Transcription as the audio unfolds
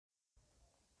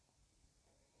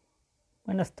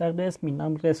Buenas tardes, mi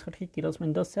nombre es Jorge Quiroz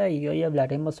Mendoza y hoy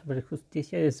hablaremos sobre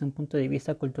justicia desde un punto de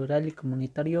vista cultural y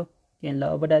comunitario en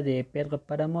la obra de Pedro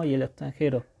Páramo y el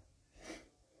extranjero.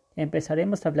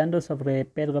 Empezaremos hablando sobre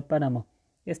Pedro Páramo.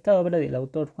 Esta obra del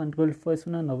autor Juan Rulfo es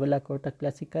una novela corta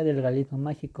clásica del realismo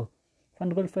mágico.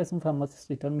 Juan Rulfo es un famoso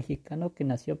escritor mexicano que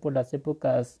nació por las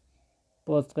épocas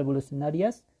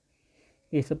postrevolucionarias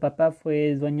y su papá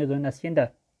fue dueño de una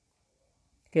hacienda,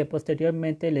 que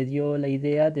posteriormente le dio la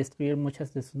idea de escribir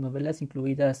muchas de sus novelas,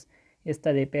 incluidas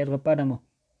esta de Pedro Páramo.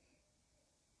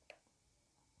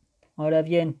 Ahora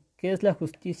bien, ¿qué es la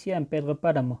justicia en Pedro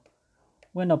Páramo?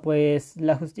 Bueno, pues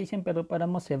la justicia en Pedro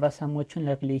Páramo se basa mucho en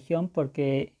la religión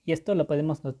y esto lo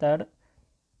podemos notar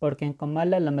porque en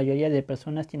Comala la mayoría de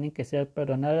personas tienen que ser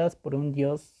perdonadas por un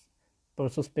Dios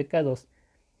por sus pecados.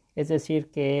 Es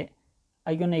decir, que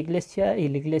hay una iglesia y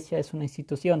la iglesia es una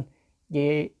institución.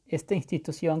 Y esta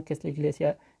institución, que es la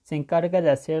iglesia, se encarga de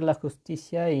hacer la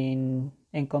justicia en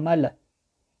Comala.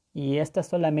 Y esta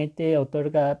solamente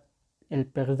otorga el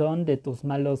perdón de tus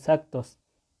malos actos.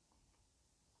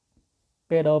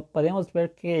 Pero podemos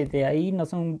ver que de ahí no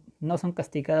son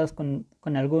castigadas con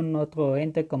algún otro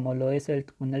ente como lo es el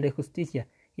Tribunal de Justicia.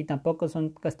 Y tampoco son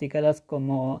castigadas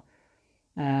como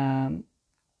ah,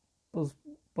 pues,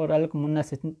 por algo como una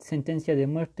sentencia de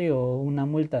muerte o una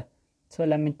multa.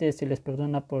 Solamente se les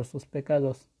perdona por sus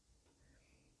pecados.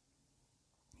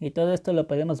 Y todo esto lo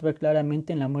podemos ver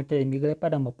claramente en la muerte de Miguel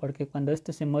Páramo, porque cuando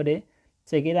éste se muere,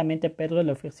 seguidamente Pedro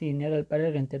le ofrece dinero al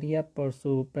padre Rentería por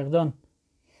su perdón.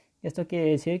 Esto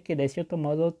quiere decir que de cierto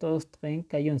modo todos creen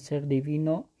que hay un ser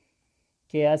divino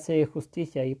que hace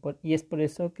justicia y es por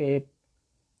eso que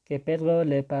Pedro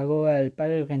le pagó al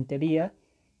padre Rentería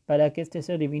para que este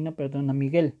ser divino perdone a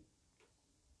Miguel.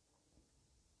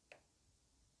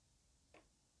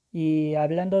 Y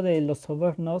hablando de los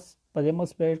sobornos,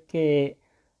 podemos ver que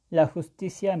la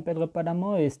justicia en Pedro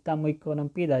Páramo está muy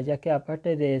corrompida, ya que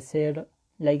aparte de ser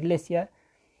la iglesia,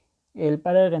 el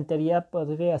padre de Rentería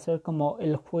podría ser como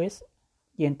el juez,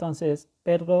 y entonces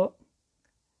Pedro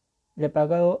le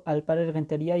pagó al padre de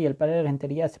Rentería y el padre de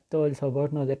Rentería aceptó el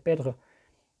soborno de Pedro.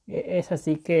 Es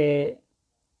así que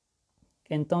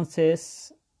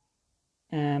entonces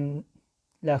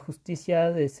la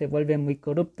justicia se vuelve muy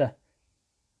corrupta.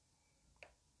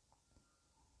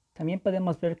 También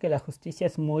podemos ver que la justicia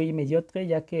es muy mediocre,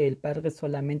 ya que el padre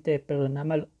solamente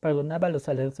perdonaba a los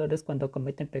agresores cuando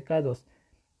cometen pecados,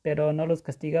 pero no los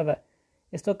castigaba.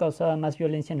 Esto causaba más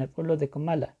violencia en el pueblo de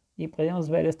Comala, y podemos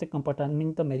ver este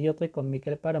comportamiento mediocre con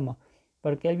Miguel Páramo,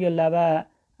 porque él violaba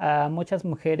a muchas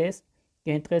mujeres,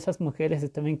 y entre esas mujeres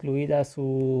estaba incluida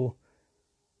su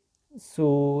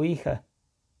hija.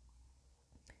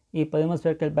 Y podemos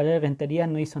ver que el padre de Rentería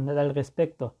no hizo nada al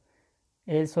respecto.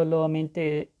 Él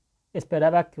solamente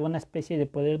esperaba que una especie de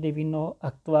poder divino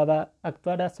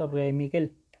actuara sobre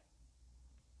Miguel.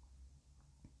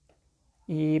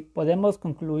 Y podemos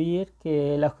concluir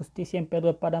que la justicia en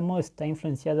Pedro Páramo está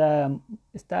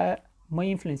muy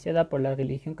influenciada por la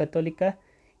religión católica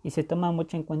y se toma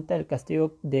mucho en cuenta el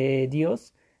castigo de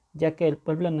Dios, ya que el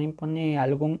pueblo no impone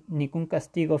ningún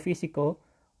castigo físico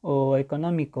o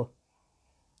económico.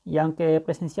 Y aunque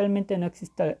presencialmente no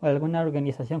exista alguna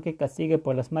organización que castigue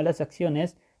por las malas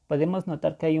acciones, podemos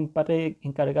notar que hay un padre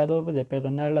encargado de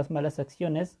perdonar las malas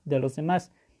acciones de los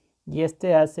demás, y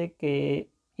este hace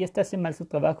mal su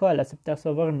trabajo al aceptar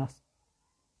sobornos.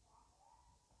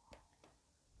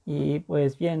 Y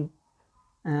pues bien,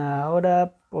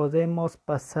 ahora podemos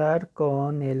pasar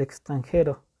con el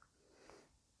extranjero.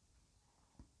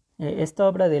 Esta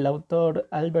obra del autor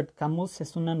Albert Camus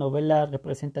es una novela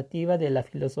representativa de la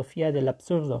filosofía del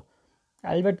absurdo.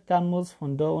 Albert Camus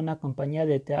fundó una compañía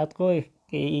de teatro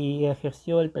y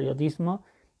ejerció el periodismo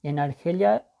en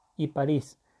Argelia y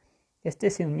París. Este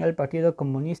se unió al Partido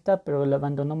Comunista, pero lo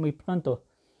abandonó muy pronto.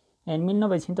 En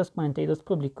 1942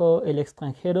 publicó El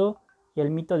extranjero y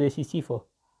El mito de Sísifo,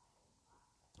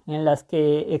 en las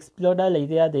que explora la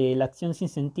idea de la acción sin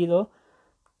sentido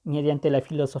mediante la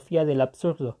filosofía del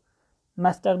absurdo.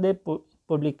 Más tarde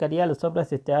publicaría las obras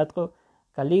de teatro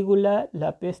Calígula,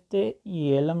 La peste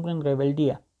y El hombre en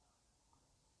rebeldía.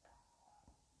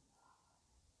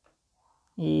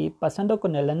 Y pasando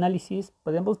con el análisis,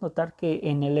 podemos notar que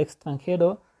en el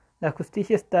extranjero la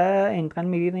justicia está en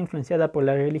gran medida influenciada por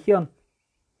la religión,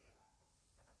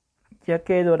 ya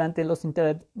que durante los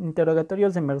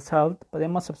interrogatorios de Mersault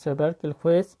podemos observar que el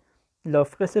juez le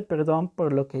ofrece perdón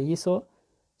por lo que hizo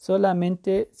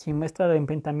solamente si muestra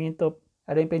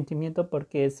arrepentimiento,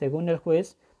 porque según el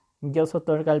juez, Dios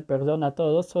otorga el perdón a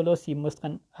todos solo si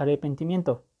muestran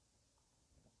arrepentimiento,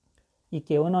 y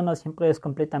que uno no siempre es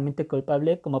completamente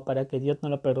culpable como para que Dios no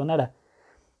lo perdonara.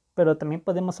 pero también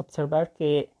podemos observar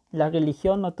que la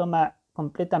religión no toma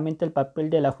completamente el papel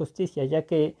de la justicia, ya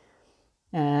que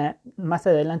más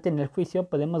adelante en el juicio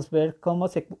podemos ver cómo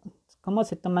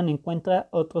se toman en cuenta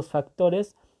otros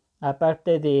factores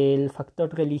aparte del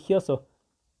factor religioso.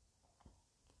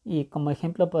 Y como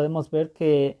ejemplo podemos ver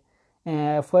que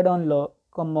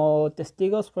como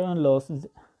testigos fueron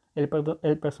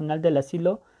el personal del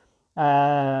asilo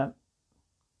a,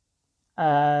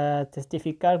 a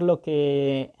testificar lo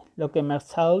que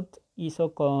Mersault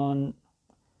hizo con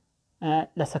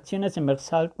las acciones de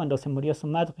Mersault cuando se murió su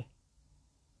madre.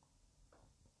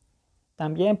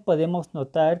 También podemos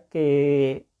notar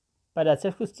que para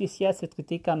hacer justicia se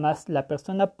critica más la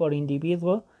persona por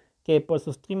individuo que por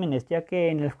sus crímenes, ya que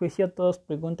en el juicio todos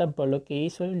preguntan por lo que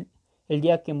hizo el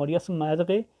día que murió su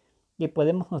madre, y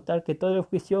podemos notar que todo el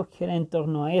juicio gira en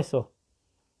torno a eso.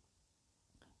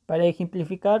 Para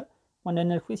ejemplificar, cuando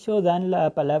en el juicio dan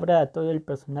la palabra a todo el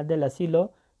personal del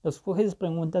asilo, los jueces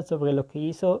preguntan sobre lo que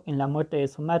hizo en la muerte de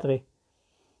su madre.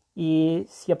 Y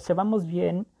si observamos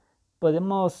bien,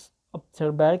 podemos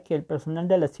observar que el personal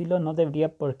del asilo no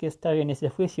debería por qué estar en ese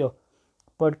juicio,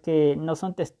 porque no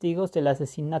son testigos del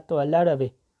asesinato al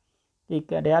árabe, y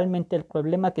que realmente el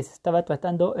problema que se estaba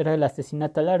tratando era el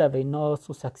asesinato al árabe y no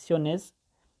sus acciones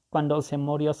cuando se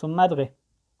murió su madre.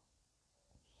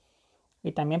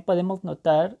 Y también podemos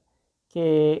notar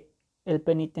que el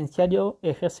penitenciario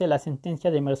ejerce la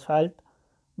sentencia de Mersault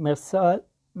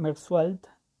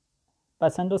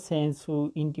basándose en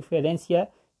su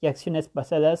indiferencia y acciones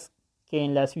basadas que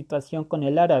en la situación con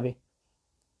el árabe.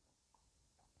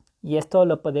 Y esto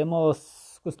lo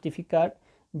podemos justificar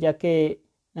ya que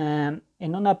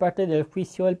en una parte del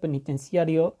juicio el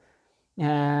penitenciario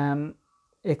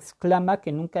exclama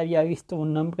que nunca había visto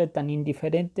un hombre tan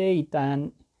indiferente y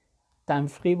tan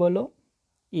frívolo,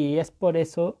 y es por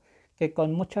eso que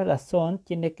con mucha razón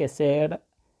tiene que ser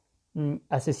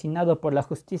asesinado por la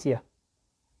justicia.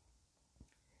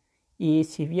 Y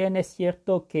si bien es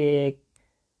cierto que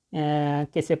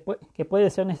puede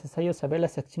ser necesario saber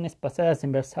las acciones pasadas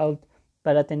en Mersault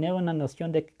para tener una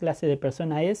noción de qué clase de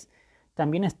persona es,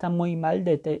 también está muy mal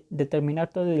determinar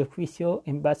todo el juicio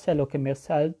en base a lo que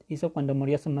Mersault hizo cuando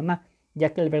murió su mamá,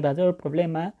 ya que el verdadero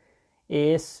problema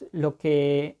es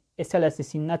el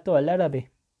asesinato al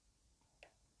árabe.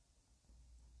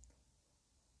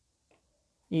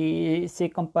 Y si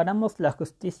comparamos la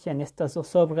justicia en estas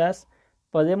dos obras,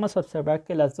 podemos observar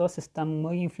que las dos están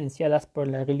muy influenciadas por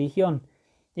la religión,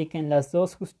 y que en las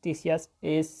dos justicias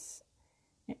es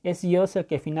Dios el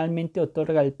que finalmente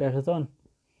otorga el perdón.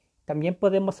 También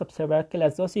podemos observar que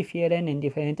las dos difieren en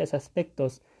diferentes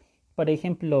aspectos. Por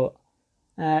ejemplo,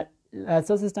 las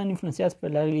dos están influenciadas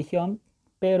por la religión,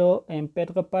 pero en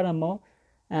Pedro Páramo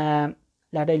la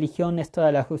religión es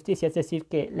toda la justicia, es decir,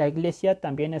 que la iglesia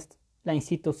también es la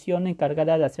institución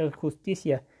encargada de hacer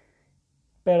justicia.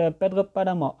 Pero en Pedro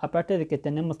Páramo, aparte de que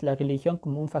tenemos la religión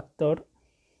como un factor,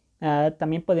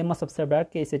 también podemos observar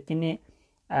que se tiene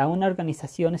a una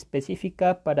organización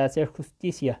específica para hacer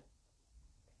justicia.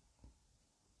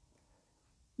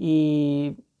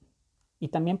 Y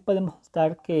también podemos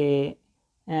notar que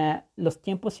los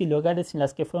tiempos y lugares en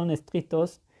los que fueron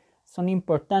escritos son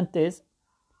importantes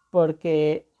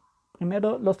porque,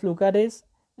 primero, los lugares,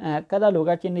 cada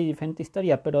lugar tiene diferente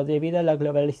historia, pero debido a la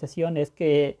globalización es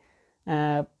que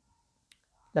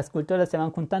las culturas se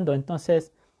van juntando.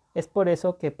 Entonces, es por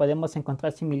eso que podemos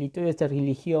encontrar similitudes de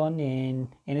religión en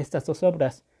estas dos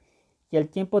obras. Y el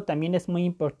tiempo también es muy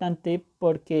importante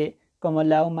porque como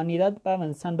la humanidad va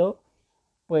avanzando,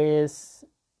 pues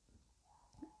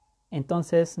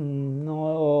entonces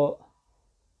no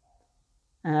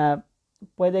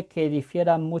puede que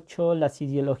difiera mucho las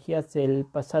ideologías del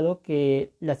pasado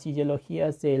que las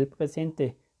ideologías del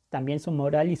presente, también su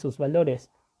moral y sus valores.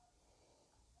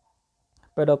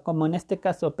 Pero como en este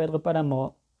caso Pedro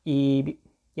Páramo y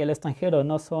el extranjero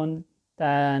no son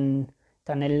tan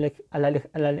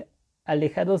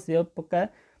alejados de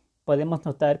época, podemos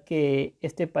notar que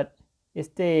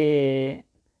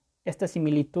esta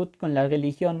similitud con la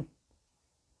religión.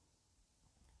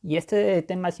 Y este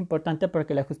tema es importante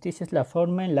porque la justicia es la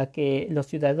forma en la que los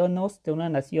ciudadanos de una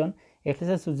nación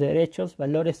ejercen sus derechos,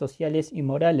 valores sociales y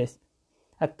morales.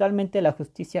 Actualmente la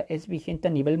justicia es vigente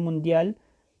a nivel mundial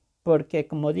porque,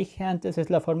 como dije antes,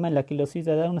 es la forma en la que los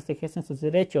ciudadanos ejercen sus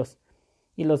derechos,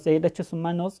 y los derechos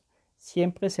humanos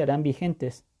siempre serán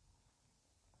vigentes.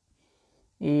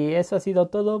 Y eso ha sido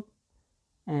todo.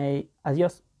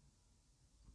 Adiós.